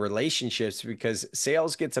building relationships because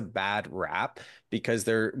sales gets a bad rap because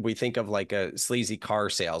we think of like a sleazy car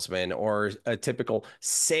salesman or a typical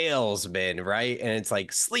salesman, right? And it's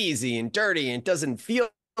like sleazy and dirty and doesn't feel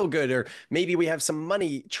good, or maybe we have some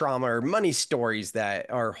money trauma or money stories that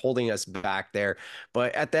are holding us back there.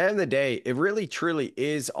 But at the end of the day, it really truly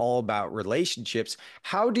is all about relationships.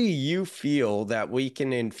 How do you feel that we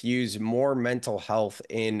can infuse more mental health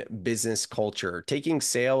in business culture, taking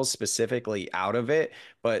sales specifically out of it?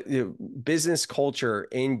 But business culture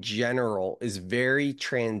in general is very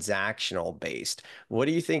transactional based. What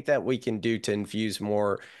do you think that we can do to infuse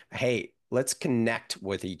more, hey, let's connect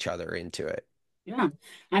with each other into it? Yeah.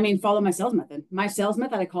 I mean, follow my sales method. My sales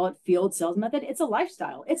method, I call it field sales method. It's a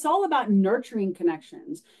lifestyle. It's all about nurturing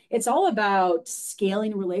connections. It's all about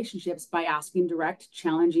scaling relationships by asking direct,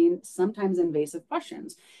 challenging, sometimes invasive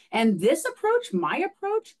questions. And this approach, my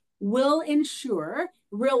approach, will ensure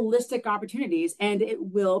realistic opportunities and it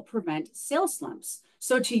will prevent sales slumps.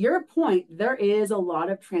 So, to your point, there is a lot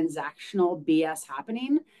of transactional BS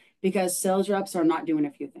happening because sales reps are not doing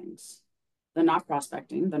a few things. They're not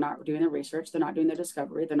prospecting. They're not doing their research. They're not doing their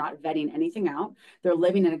discovery. They're not vetting anything out. They're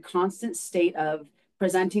living in a constant state of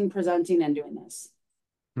presenting, and doing this.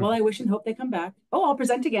 Well, I wish and hope they come back. Oh, I'll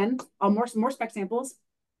present again. I'll more spec samples.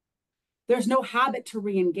 There's no habit to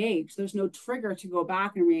re-engage. There's no trigger to go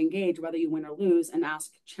back and re-engage, whether you win or lose, and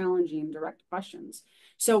ask challenging, direct questions.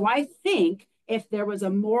 So I think if there was a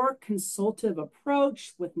more consultative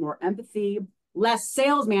approach with more empathy, less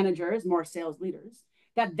sales managers, more sales leaders,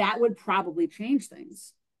 that would probably change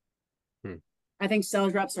things. I think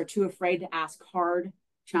sales reps are too afraid to ask hard,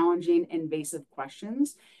 challenging, invasive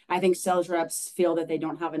questions. I think sales reps feel that they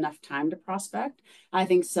don't have enough time to prospect. I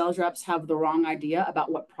think sales reps have the wrong idea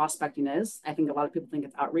about what prospecting is. I think a lot of people think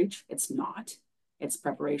it's outreach. It's not. It's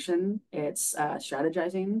preparation. It's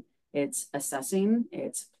strategizing. It's assessing.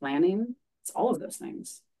 It's planning. It's all of those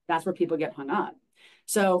things. That's where people get hung up.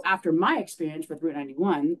 So after my experience with Route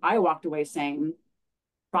 91, I walked away saying,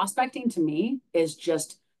 prospecting to me is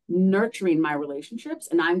just nurturing my relationships.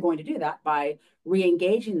 And I'm going to do that by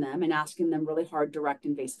re-engaging them and asking them really hard, direct,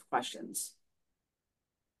 invasive questions.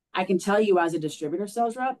 I can tell you as a distributor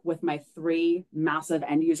sales rep with my 3 massive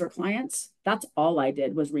end user clients, that's all I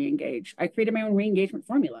did was re-engage. I created my own re-engagement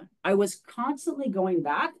formula. I was constantly going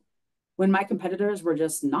back when my competitors were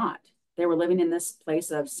just not. They were living in this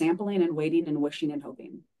place of sampling and waiting and wishing and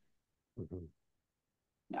hoping. Mm-hmm.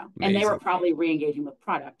 Yeah. And they were probably re-engaging with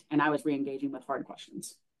product and I was re-engaging with hard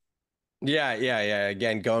questions. Yeah.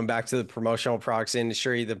 Again, going back to the promotional products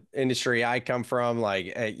industry, the industry I come from,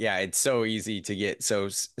 like, yeah, it's so easy to get so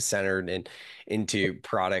centered into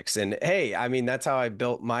products. And hey, I mean, that's how I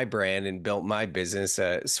built my brand and built my business,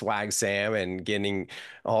 Swag Sam, and getting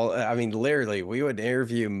all, I mean, literally, we would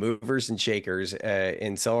interview movers and shakers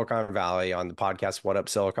in Silicon Valley on the podcast, What Up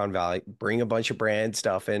Silicon Valley, bring a bunch of brand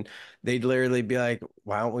stuff, and they'd literally be like,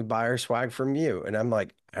 why don't we buy our swag from you? And I'm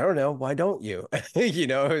like, I don't know. Why don't you? You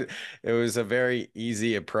know, it was a very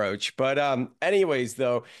easy approach. But anyways,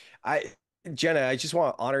 though, Jenna, I just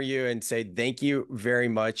want to honor you and say thank you very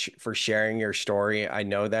much for sharing your story. I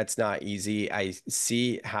know that's not easy. I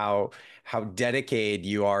see how dedicated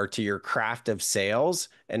you are to your craft of sales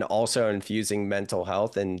and also infusing mental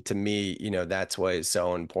health. And to me, you know, that's what is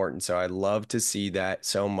so important. So I love to see that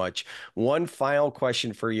so much. One final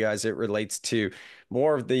question for you as it relates to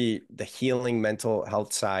more of the healing mental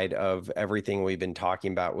health side of everything we've been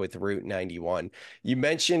talking about with Route 91. You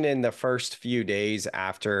mentioned in the first few days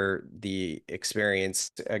after the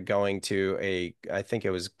experience going to I think it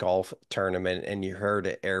was golf tournament, and you heard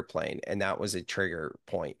an airplane, and that was a trigger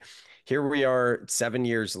point. Here we are 7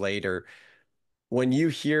 years later. When you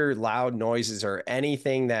hear loud noises or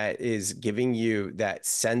anything that is giving you that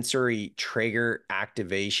sensory trigger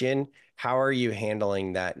activation, how are you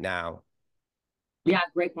handling that now? Yeah,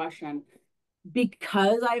 great question.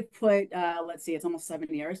 Because I've put, let's see, it's almost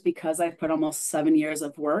 7 years, because I've put almost 7 years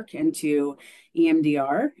of work into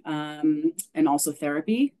EMDR and also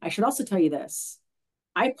therapy. I should also tell you this.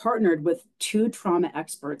 I partnered with 2 trauma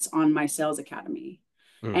experts on my sales academy,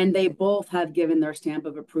 and they both have given their stamp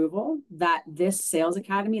of approval that this sales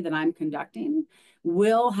academy that I'm conducting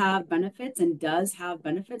will have benefits and does have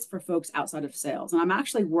benefits for folks outside of sales. And I'm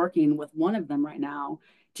actually working with one of them right now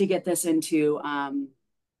to get this into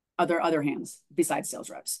other hands besides sales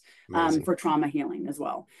reps, Amazing. for trauma healing as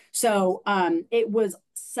well. So it was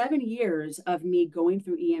 7 years of me going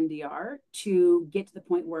through EMDR to get to the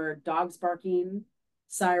point where dogs barking,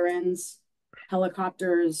 sirens,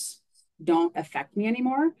 helicopters don't affect me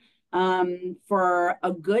anymore. For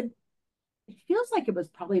a good, it feels like it was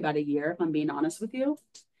probably about a year, if I'm being honest with you.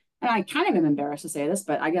 And I kind of am embarrassed to say this,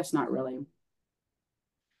 but I guess not really.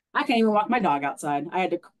 I can't even walk my dog outside.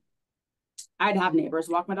 I'd have neighbors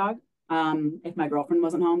walk my dog, if my girlfriend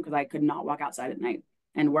wasn't home, because I could not walk outside at night.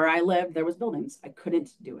 And where I lived, there was buildings. I couldn't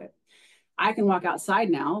do it. I can walk outside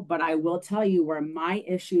now, but I will tell you where my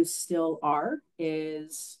issues still are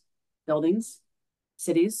is buildings,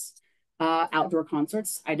 cities, outdoor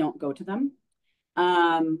concerts. I don't go to them.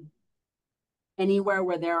 Um, Anywhere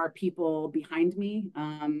where there are people behind me,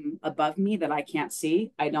 above me that I can't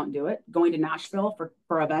see, I don't do it. Going to Nashville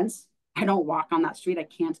for events, I don't walk on that street. I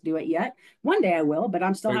can't do it yet. One day I will, but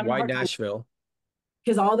I'm still Wait, having a why hard time Nashville?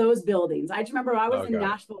 because all those buildings. I just remember I was Oh, in got it.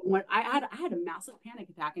 Nashville when I had a massive panic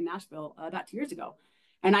attack in Nashville about 2 years ago,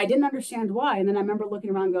 and I didn't understand why. And then I remember looking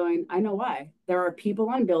around, going, I know why. There are people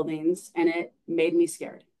on buildings, and it made me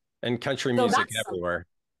scared. And country So music that's everywhere.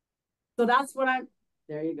 so that's what I'm.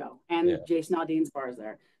 There you go. Yeah. And Jason Aldean's bar is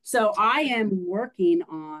there. So I am working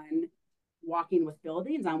on walking with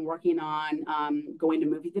buildings. I'm working on going to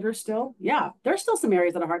movie theaters still. Yeah, there's still some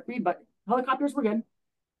areas that are hard for me, but helicopters were good.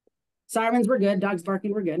 Sirens were good. Dogs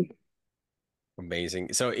barking were good.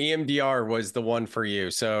 Amazing. So EMDR was the one for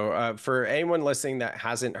you. So for anyone listening that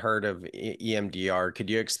hasn't heard of EMDR, could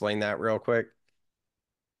you explain that real quick?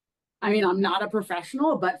 I mean, I'm not a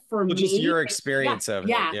professional, but for Well, just me, your yeah, experience of it.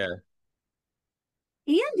 yeah. Yeah.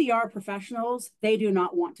 EMDR professionals, they do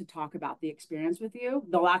not want to talk about the experience with you.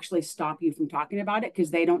 They'll actually stop you from talking about it because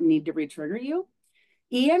they don't need to re-trigger you.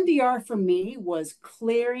 EMDR for me was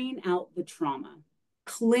clearing out the trauma,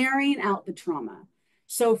 clearing out the trauma.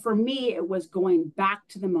 So for me, it was going back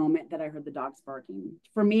to the moment that I heard the dogs barking.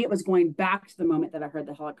 For me, it was going back to the moment that I heard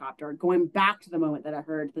the helicopter, going back to the moment that I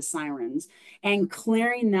heard the sirens, and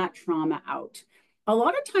clearing that trauma out. A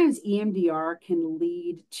lot of times, EMDR can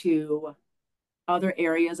lead to other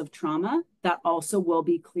areas of trauma that also will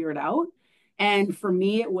be cleared out. And for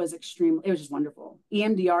me, it was extremely, it was just wonderful.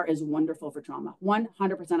 EMDR is wonderful for trauma.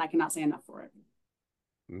 100%. I cannot say enough for it.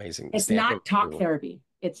 Amazing. It's Stamp of not talk approval. therapy.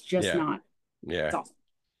 It's just Yeah. not. It's Yeah. awesome.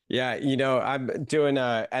 Yeah, I'm doing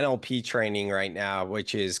a NLP training right now,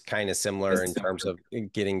 which is kind of similar in terms of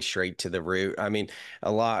getting straight to the root. I mean,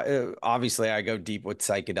 a lot, obviously I go deep with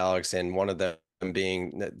psychedelics, and one of them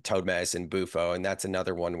being the toad medicine, Bufo, and that's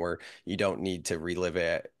another one where you don't need to relive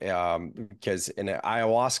it. Because in an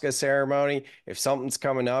ayahuasca ceremony, if something's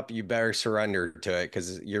coming up, you better surrender to it,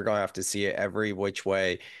 because you're going to have to see it every which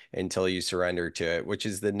way until you surrender to it, which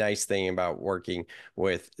is the nice thing about working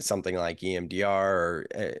with something like EMDR or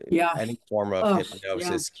Yeah. any form of Oh, yeah.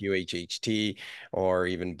 hypnosis, QHHT, or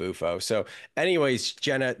even Bufo. So, anyways,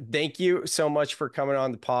 Jenna, thank you so much for coming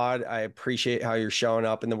on the pod. I appreciate how you're showing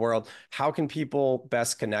up in the world. How can people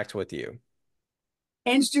best connect with you?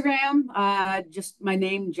 Instagram, just my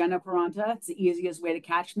name, Jenna Quaranta. It's the easiest way to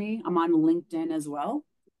catch me. I'm on LinkedIn as well.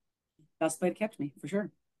 Best way to catch me for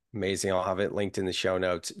sure. Amazing. I'll have it linked in the show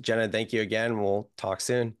notes. Jenna, thank you again. We'll talk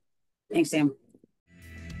soon. Thanks, Sam.